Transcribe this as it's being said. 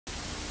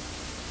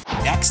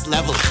next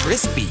level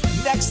crispy,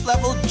 next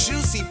level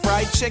juicy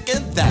fried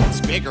chicken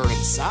that's bigger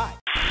inside.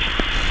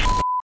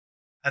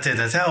 而且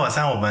等下晚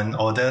上我们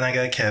order 那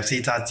个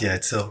KFC 炸鸡来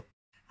吃哦。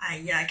哎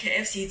呀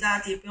 ，KFC 炸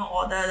鸡不用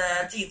order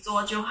的，自己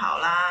做就好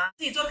啦，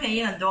自己做便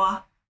宜很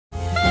多。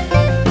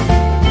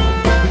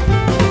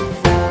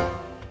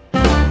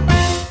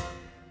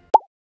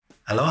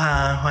Hello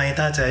哈，欢迎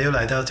大家又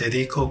来到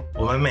JD Cook，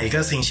 我们每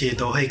个星期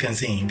都会更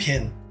新影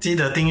片，记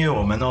得订阅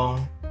我们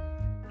哦。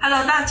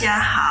Hello， 大家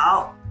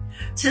好。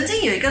曾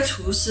经有一个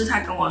厨师，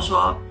他跟我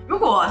说，如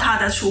果他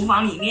的厨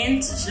房里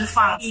面只是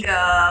放一个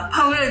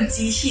烹饪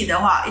机器的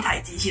话，一台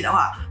机器的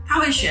话，他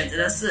会选择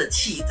的是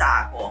气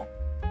炸锅。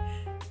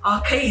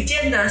可以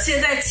见得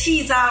现在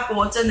气炸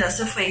锅真的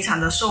是非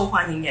常的受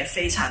欢迎，也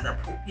非常的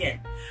普遍。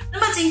那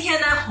么今天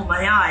呢，我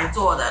们要来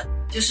做的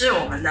就是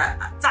我们的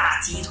炸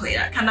鸡腿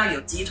了。看到有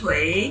鸡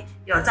腿，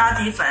有炸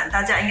鸡粉，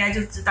大家应该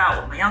就知道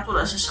我们要做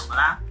的是什么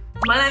啦。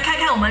我们来看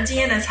看我们今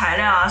天的材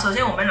料啊。首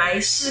先我们来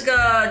4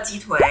个鸡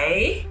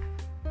腿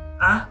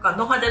啊，广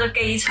东话叫做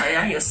鸡腿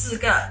啊，有4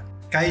个。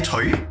鸡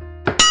腿？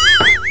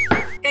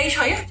鸡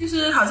腿就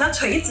是好像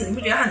锤子，你不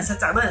觉得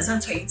长得很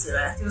像锤子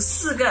吗？就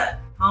4个。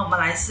好，我们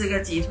来4个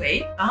鸡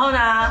腿。然后呢，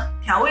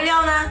调味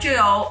料呢就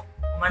有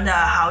我们的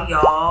蚝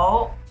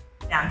油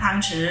2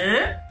汤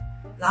匙，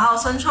然后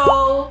生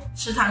抽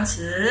4汤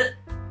匙，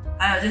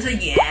还有就是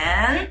盐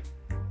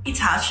1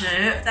茶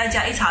匙，再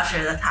加1茶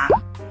匙的糖。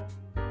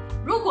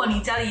如果你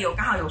家里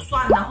刚好有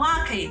蒜的话，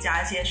可以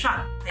加一些蒜，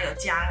还有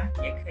姜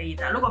也可以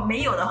的。如果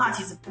没有的话，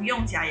其实不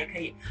用加也可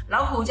以。然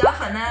后胡椒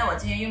粉呢，我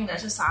今天用的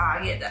是沙拉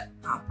叶的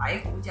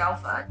白胡椒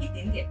粉一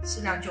点点，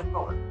适量就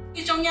够了。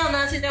最重要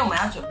呢，现在我们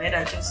要准备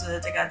的就是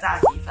这个炸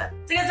鸡粉。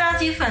这个炸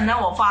鸡粉呢，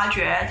我发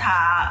觉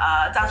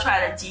它炸出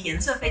来的鸡颜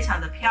色非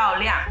常的漂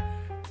亮。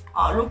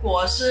如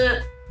果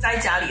是在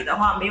家里的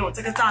话，没有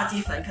这个炸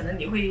鸡粉，可能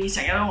你会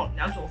想要用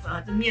2种粉，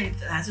还是面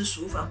粉还是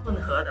薯粉混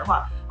合的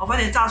话，我发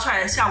现炸出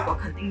来的效果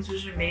肯定就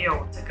是没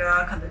有这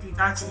个肯德基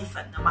炸鸡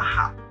粉那么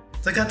好。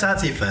这个炸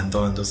鸡粉很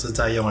多人都是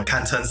在用，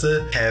堪称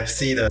是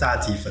KFC 的炸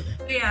鸡粉。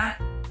对啊，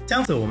这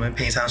样子我们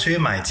平常去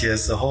买鸡的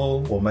时候，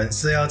我们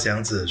是要这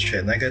样子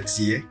选那个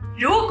鸡。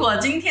如果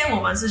今天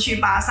我们是去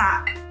巴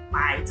萨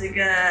买这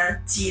个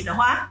鸡的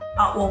话，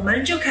我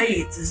们就可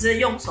以只是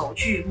用手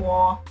去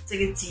摸这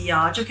个鸡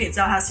就可以知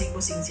道它新不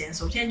新鲜。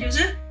首先就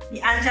是你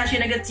按下去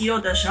那个鸡肉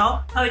的时候，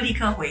它会立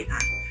刻回弹，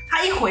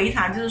它一回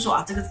弹就是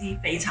说这个鸡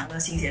非常的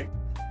新鲜。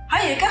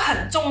还有一个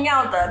很重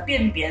要的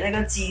辨别那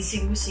个鸡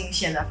新不新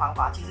鲜的方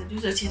法，其实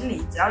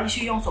你只要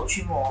去用手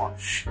去摸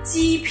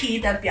鸡皮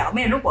的表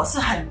面，如果是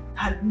很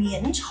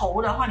粘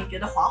稠的话，你觉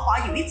得滑滑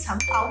有一层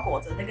包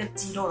裹着那个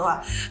鸡肉的话，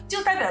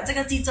就代表这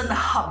个鸡真的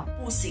很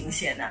不新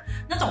鲜了，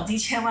那种鸡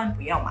千万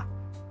不要买。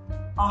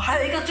还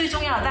有一个最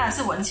重要的当然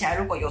是闻起来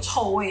如果有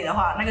臭味的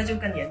话，那个就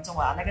更严重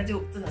了，那个就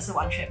真的是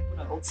完全不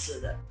能够吃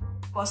的。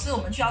如果是我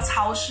们去到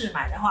超市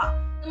买的话，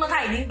那么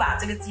他已经把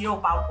这个鸡肉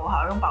包裹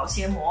好，用保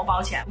鲜膜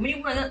包起来，我们又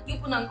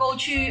不能够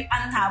去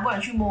按它，不能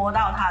去摸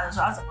到它的时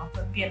候，要怎么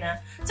分辨呢？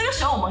这个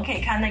时候我们可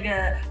以看那个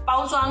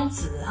包装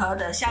纸盒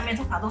的下面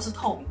通常都是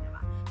透明的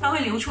嘛，它会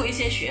流出一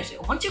些血水，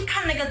我们就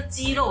看那个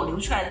鸡肉流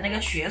出来的那个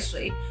血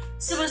水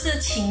是不是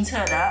清澈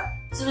的，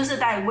是不是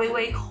带微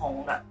微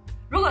红的。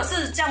如果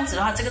是这样子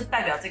的话，这个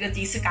代表这个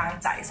鸡是刚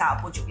宰杀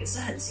不久，也是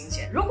很新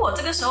鲜。如果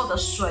这个时候的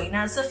水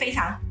呢是非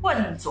常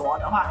浑浊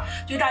的话，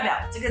就代表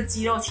这个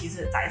鸡肉其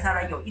实宰杀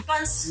了有一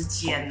段时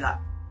间了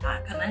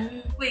可能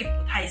会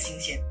不太新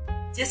鲜。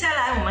接下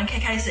来我们可以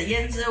开始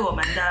腌制我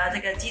们的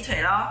这个鸡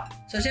腿咯。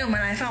首先我们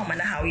来放我们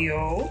的蚝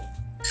油，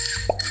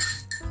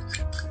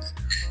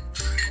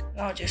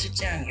然后就是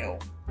酱油。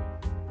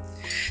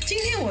今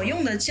天我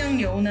用的酱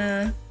油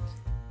呢，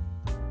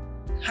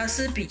它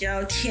是比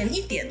较甜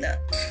一点的，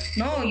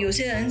然后有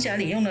些人家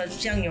里用的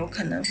酱油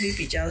可能会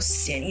比较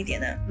咸一点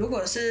的。如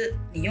果是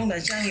你用的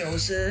酱油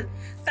是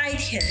带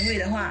甜味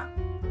的话，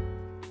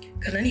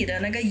可能你的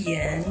那个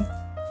盐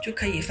就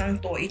可以放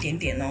多一点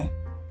点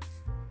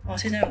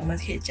现在我们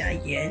可以加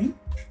盐，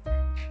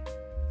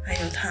还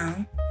有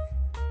糖，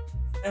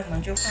那我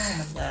们就放我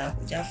们的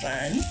胡椒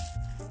粉，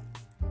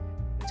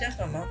胡椒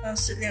粉我们放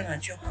适量的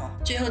就好。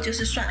最后就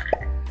是蒜，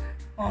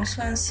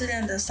蒜适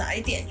量的撒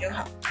一点就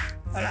好。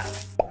好了，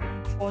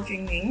搓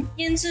均匀。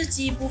腌制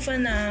鸡部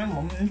分呢，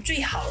我们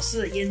最好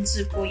是腌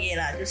制过夜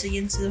啦，就是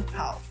腌制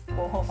好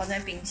过后放在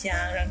冰箱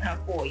让它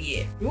过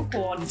夜。如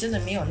果你真的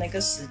没有那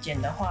个时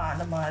间的话，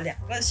那么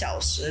2个小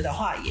时的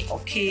话也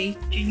OK。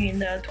均匀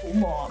的涂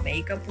抹每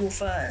一个部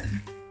分。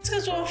这个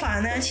做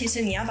法呢，其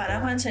实你要把它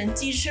换成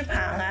鸡翅膀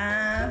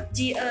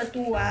鸡2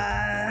度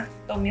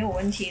都没有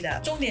问题的。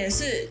重点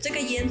是这个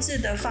腌制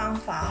的方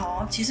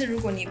法其实如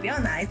果你不要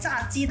拿来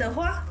炸鸡的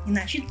话，你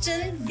拿去蒸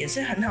也是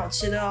很好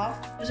吃的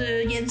就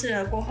是腌制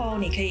了过后，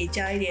你可以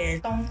加一点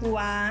冬菇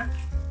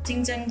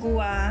金针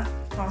菇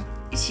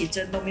一起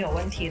蒸都没有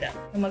问题的。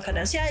那么可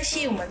能下一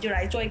期我们就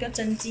来做一个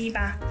蒸鸡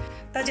吧。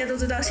大家都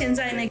知道现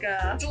在那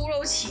个猪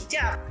肉起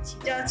价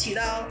起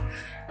到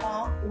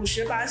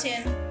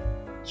50%，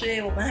所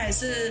以我们还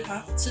是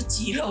吃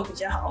鸡肉比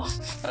较好。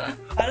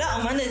好了，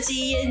我们的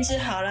鸡腌制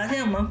好了，现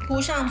在我们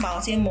铺上保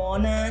鲜膜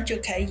呢，就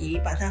可以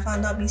把它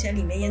放到冰箱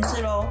里面腌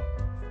制咯。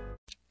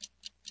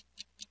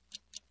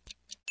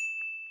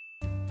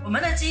我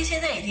们的鸡现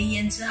在已经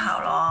腌制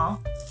好了，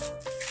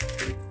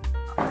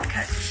好，来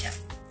看一下。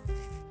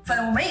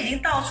粉我们已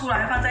经倒出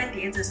来放在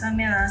碟子上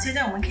面了，现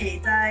在我们可以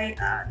再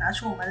拿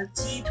出我们的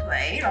鸡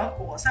腿，然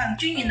后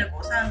均匀的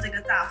裹上这个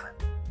炸粉，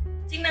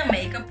尽量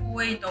每一个部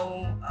位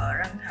都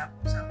让它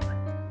裹上粉，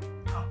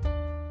好，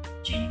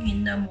均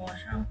匀的抹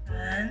上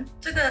粉。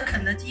这个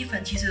肯德基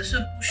粉其实是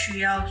不需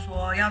要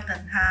说要等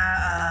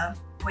它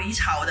回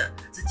潮的，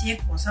直接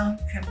裹上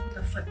全部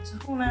的粉之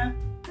后呢，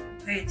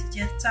可以直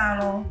接炸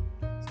咯。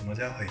什么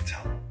叫回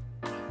潮？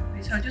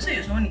回潮就是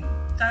有时候你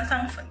沾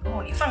上粉过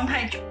后，你放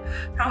太久，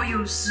它会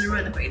又湿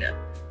润回的，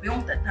不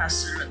用等它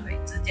湿润回，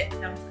直接这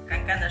样子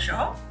干干的时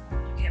候，我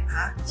们就可以把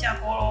它下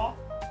锅咯，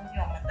放进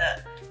我们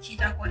的气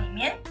炸锅里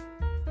面。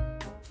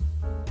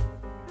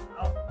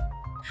好，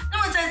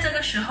那么在这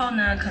个时候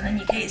呢，可能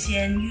你可以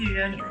先预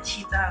热你的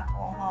气炸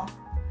锅哦，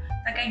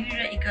大概预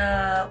热一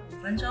个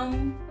5分钟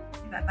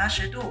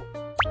，180度。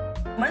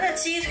我们的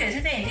鸡腿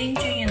现在已经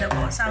均匀的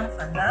裹上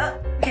粉了，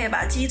可以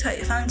把鸡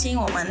腿放进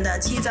我们的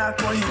气炸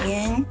锅里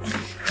面，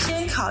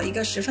先烤一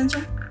个10分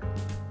钟。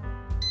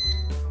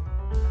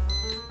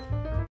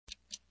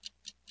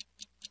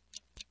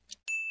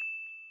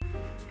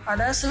好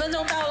的，10分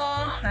钟到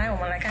咯，来，我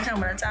们来看一下我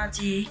们的炸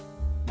鸡。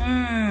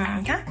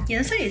你看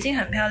颜色已经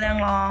很漂亮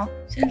咯。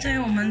现在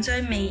我们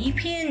在每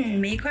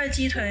一块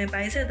鸡腿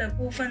白色的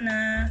部分呢，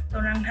都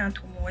让它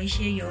涂抹一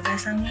些油在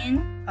上面。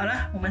好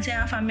了，我们现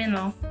在要翻面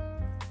咯。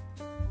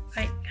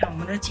看我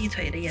们的鸡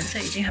腿的颜色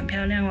已经很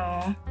漂亮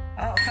咯。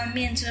好，翻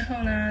面之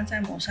后呢，再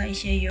抹上一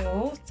些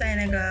油，在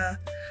那个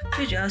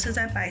最主要是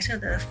在白色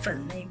的粉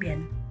那边，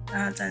让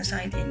它沾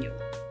上一点油。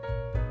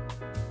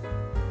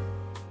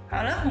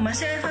好了，我们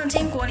现在放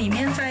进锅里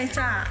面再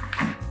炸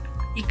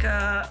一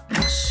个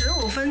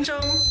15分钟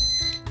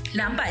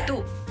，200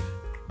度。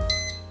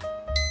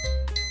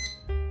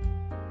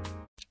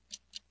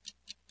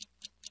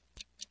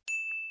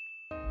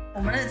我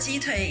们的鸡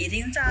腿已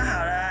经炸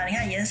好了，你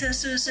看颜色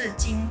是不是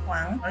金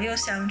黄而又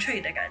香脆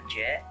的感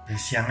觉？很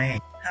香哎。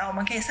好，我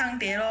们可以上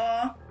碟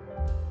咯。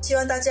希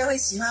望大家会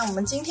喜欢我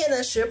们今天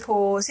的食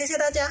谱，谢谢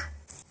大家，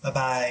拜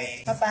拜。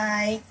拜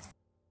拜。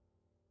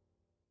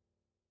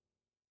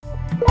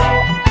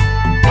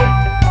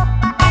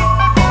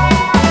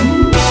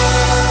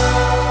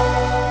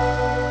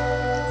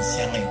很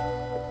香哎。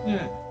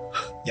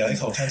咬一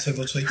口看脆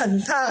不脆？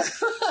很烫。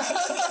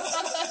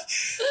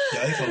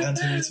咬一口看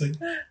脆不脆？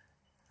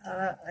好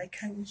了，来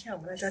看一下我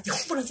们的炸鸡，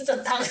不能这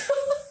么烫，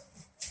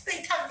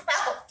被烫到。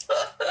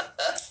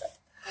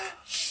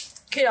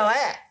可以了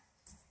哎。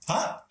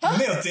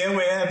没有结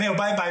尾，没有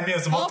拜拜，没有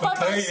什么不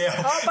可以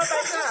了。好，拜拜，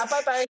拜拜。